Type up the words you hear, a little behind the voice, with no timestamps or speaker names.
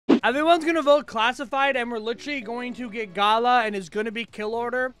Everyone's gonna vote classified, and we're literally going to get Gala, and it's gonna be kill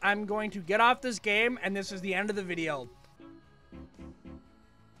order. I'm going to get off this game, and this is the end of the video.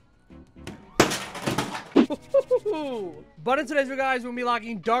 But in today's video, guys, we'll be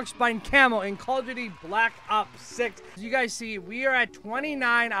locking Dark Spine Camo in Call of Duty Black Ops 6. As you guys see, we are at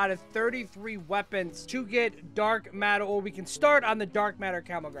 29 out of 33 weapons to get Dark Matter, or we can start on the Dark Matter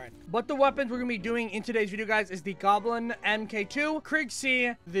Camo grind. But the weapons we're going to be doing in today's video, guys, is the Goblin MK2, Krieg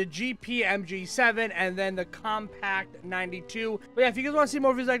C, the GP MG7, and then the Compact 92. But yeah, if you guys want to see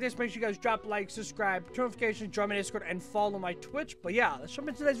more videos like this, make sure you guys drop like, subscribe, turn notifications, join my Discord, and follow my Twitch. But yeah, let's jump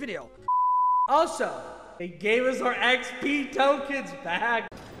into today's video. Also, they gave us our XP tokens back.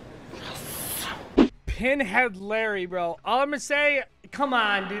 Pinhead Larry, bro. All I'm gonna say, come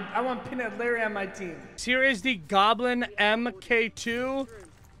on, dude. I want Pinhead Larry on my team. Here is the Goblin MK2.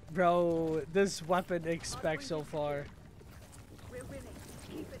 Bro, this weapon expects so far.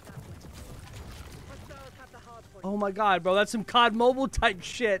 Oh my god, bro, that's some COD Mobile type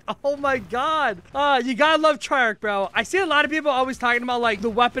shit. Oh my god. You gotta love Treyarch, bro. I see a lot of people always talking about like the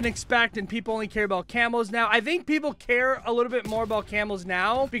weapon expect and people only care about camos now. I think people care a little bit more about camos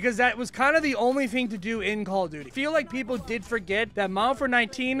now because that was kind of the only thing to do in Call of Duty. I feel like people did forget that Modern Warfare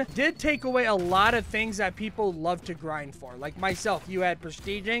 19 did take away a lot of things that people love to grind for. Like myself, you had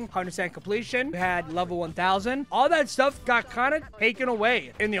prestiging, 100% completion, you had level 1000. All that stuff got kind of taken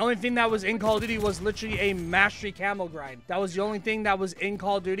away. And the only thing that was in Call of Duty was literally a mastery camo grind. That was the only thing that was in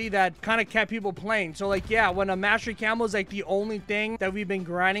Call of Duty that kind of kept people playing. So like, yeah, when a mastery camo is like the only thing that we've been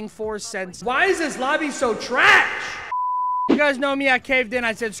grinding for since. Why is this lobby so trash? You guys know me, I caved in.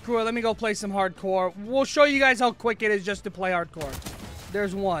 I said, screw it, let me go play some hardcore. We'll show you guys how quick it is just to play hardcore.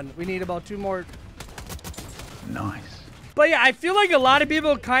 There's one. We need about 2 more. Nice. But yeah, I feel like a lot of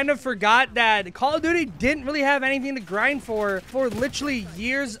people kind of forgot that Call of Duty didn't really have anything to grind for literally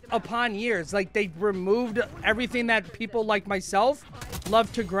years upon years. Like, they removed everything that people like myself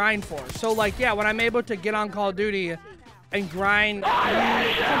love to grind for. So, like, yeah, when I'm able to get on Call of Duty and grind... Come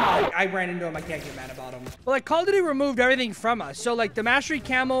on, I ran into him. I can't get mad about him. But, like, Call of Duty removed everything from us. So, like, the Mastery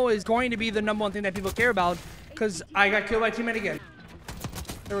Camo is going to be the #1 thing that people care about because I got killed by a teammate again.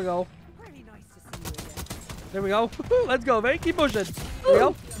 There we go. There we go. Let's go, baby. Keep pushing. There we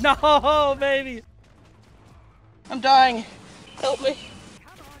go. No, baby. I'm dying. Help me.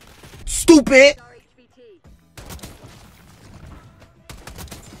 Stupid.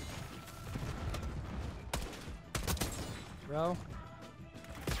 Bro.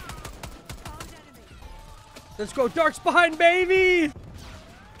 Let's go. Dark Spine, baby.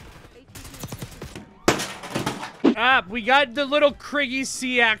 We got the little Krieg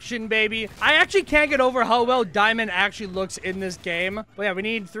C action, baby. I actually can't get over how well Diamond actually looks in this game. But yeah, we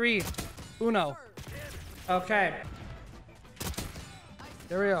need 3. Uno. Okay.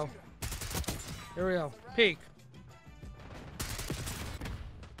 There we go. There we go. Peek.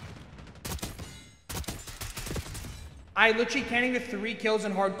 I literally can't even get 3 kills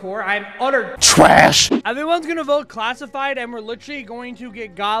in hardcore. I'm utter trash. Everyone's gonna vote classified, and we're literally going to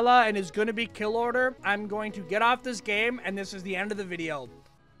get Gala, and it's gonna be kill order. I'm going to get off this game, and this is the end of the video.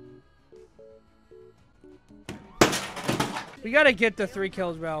 We gotta get the 3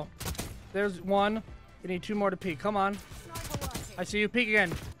 kills, bro. There's 1. We need 2 more to peek. Come on. I see you. Peek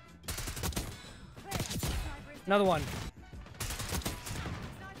again. Another one.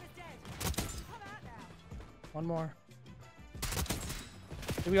 1 more.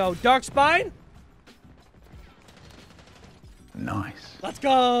 Here we go. Dark Spine. Nice. Let's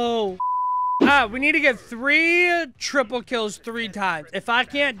go. We need to get 3 triple kills 3 times. If I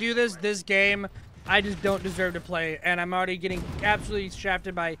can't do this game, I just don't deserve to play. And I'm already getting absolutely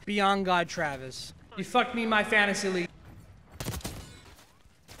shafted by Beyond God Travis. You fucked me in my fantasy league.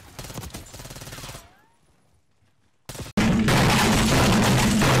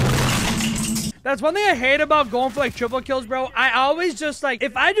 That's one thing I hate about going for like triple kills, bro. I always just like,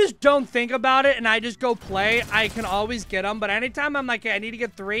 if I just don't think about it and I just go play, I can always get them. But anytime I'm like, hey, I need to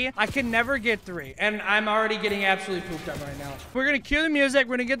get 3, I can never get 3. And I'm already getting absolutely pooped up right now. We're going to cue the music.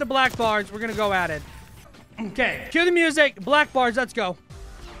 We're going to get the black bars. We're going to go at it. Okay, cue the music. Black bars. Let's go.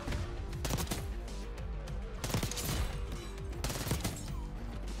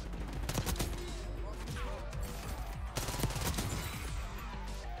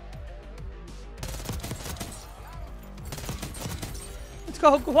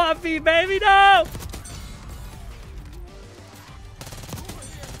 Go Guapi, baby, no!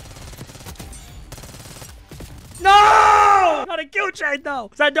 No! Not a kill chain, though.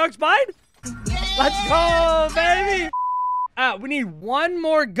 Is that Dark Spine? Let's go, baby! We need 1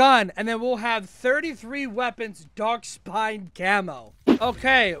 more gun, and then we'll have 33 weapons Dark Spine Camo.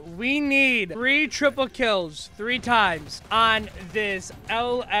 Okay, we need 3 triple kills 3 times on this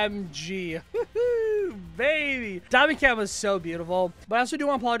LMG. Baby. Diamond Camo is so beautiful. But I also do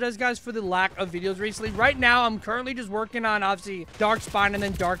want to apologize, guys, for the lack of videos recently. Right now, I'm currently just working on, obviously, Dark Spine and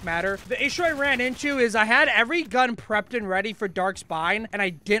then Dark Matter. The issue I ran into is I had every gun prepped and ready for Dark Spine, and I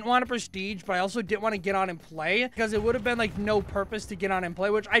didn't want to prestige, but I also didn't want to get on and play, because it would have been, like, no purpose to get on and play,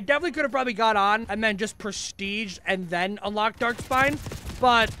 which I definitely could have probably got on and then just prestiged and then unlocked Dark Spine,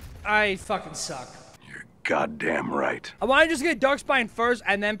 but I fucking suck. Goddamn right. I want to just get Dark Spine first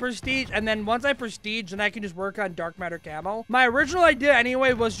and then Prestige, and then once I Prestige, then I can just work on Dark Matter Camo. My original idea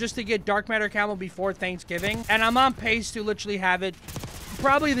anyway was just to get Dark Matter Camo before Thanksgiving, and I'm on pace to literally have it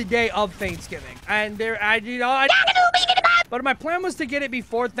probably the day of Thanksgiving. And but my plan was to get it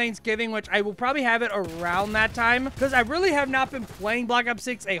before Thanksgiving, which I will probably have it around that time, because I really have not been playing Black Ops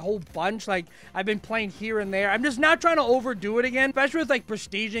 6 a whole bunch. Like, I've been playing here and there. I'm just not trying to overdo it again, especially with, like,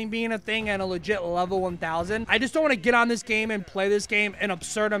 prestiging being a thing and a legit level 1000. I just don't want to get on this game and play this game an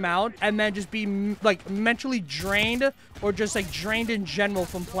absurd amount and then just be, like, mentally drained or just, like, drained in general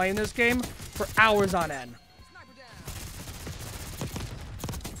from playing this game for hours on end.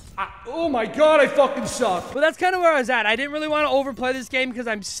 Oh my god, I fucking suck. But that's kind of where I was at. I didn't really want to overplay this game because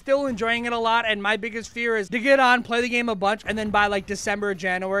I'm still enjoying it a lot, and my biggest fear is to get on, play the game a bunch, and then by like December or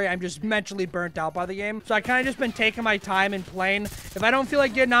January, I'm just mentally burnt out by the game. So I kind of just been taking my time and playing. If I don't feel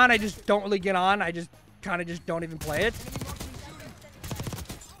like getting on, I just don't really get on. I just kind of just don't even play it.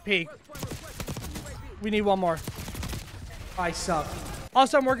 Peek. We need one more. I suck.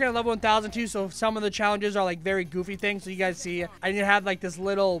 Also, I'm working at level 1000 too, so some of the challenges are like very goofy things. So you guys see, I need to have like this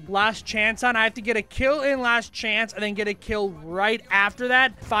little last chance on. I have to get a kill in last chance and then get a kill right after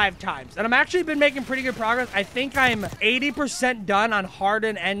that 5 times. And I'm actually been making pretty good progress. I think I'm 80% done on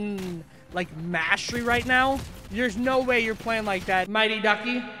hardened and like mastery right now. There's no way you're playing like that, Mighty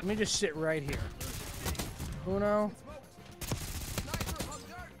Ducky. Let me just sit right here. Uno.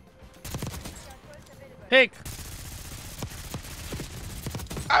 Pick.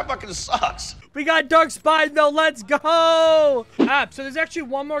 That fucking sucks. We got Dark Spine though, let's go! So there's actually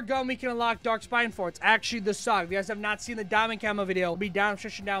one more gun we can unlock Dark Spine for. It's actually the SOG. If you guys have not seen the Diamond Camo video, it'll be down,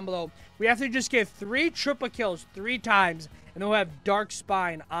 description down below. We have to just get 3 triple kills 3 times, and then we'll have Dark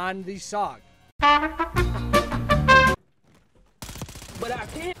Spine on the SOG. But I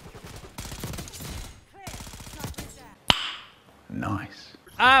can't. Nice.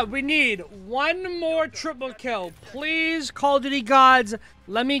 We need 1 more triple kill. Please, Call of Duty gods,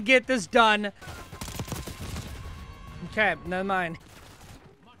 let me get this done. Okay, never mind.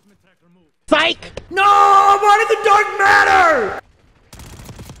 Psych! No! I'm running the Dark Matter!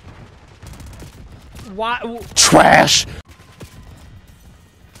 Why? Trash.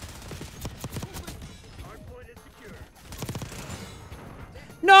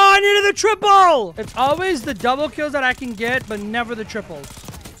 No, I needed the triple! It's always the double kills that I can get, but never the triples.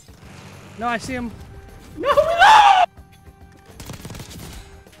 No, I see him. No, no!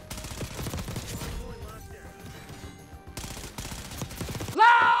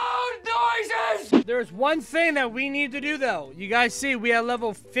 Loud noises! There's one thing that we need to do, though. You guys see, we are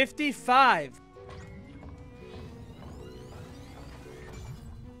level 55.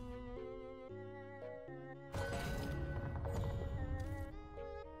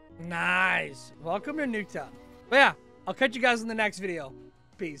 Nice. Welcome to Nuketown. But yeah, I'll catch you guys in the next video.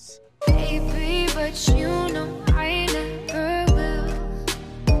 Peace. Baby, but you know I never will.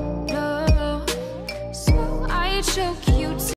 No, so I choke you.